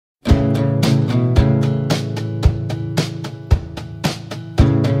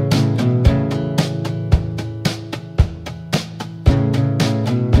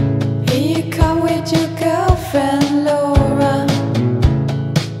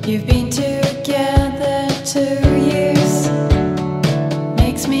You've been together 2 years,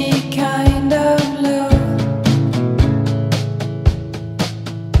 makes me kind of low.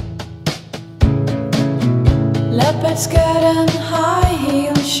 Leopard skirt and high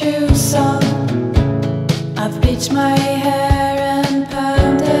heel shoes on. I've bleached my hair and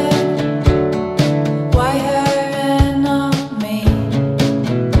permed it. Why her and not me?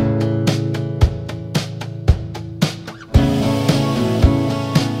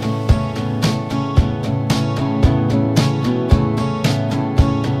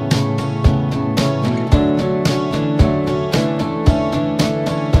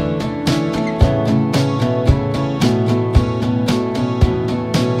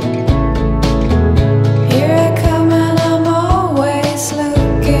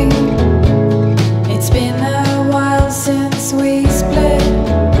 We split,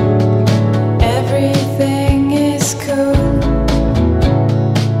 everything is cool.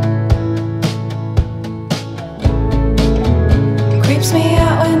 Creeps me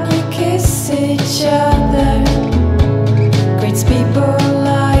out when you kiss each other. Greets people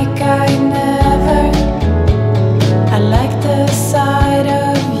like I never. I like the sight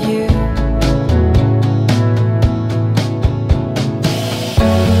of you.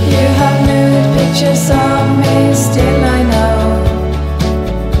 You have nude pictures of me, still I know.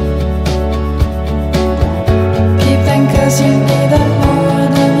 Cause you need them more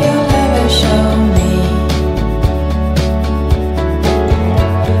than you'll ever show me.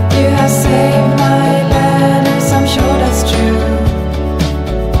 You have saved my letters, I'm sure that's true.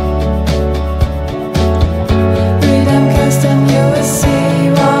 Read them cause then you will see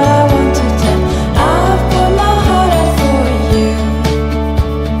what I want to tell. I've put my heart out for you.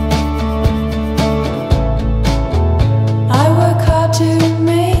 I work hard to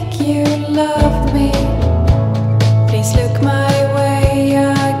make you love me. Please look my way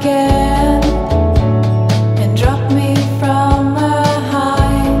again and drop me from a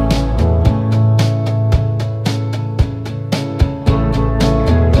high.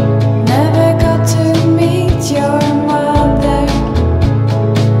 Never got to meet your mother.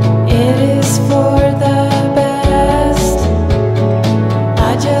 It is for the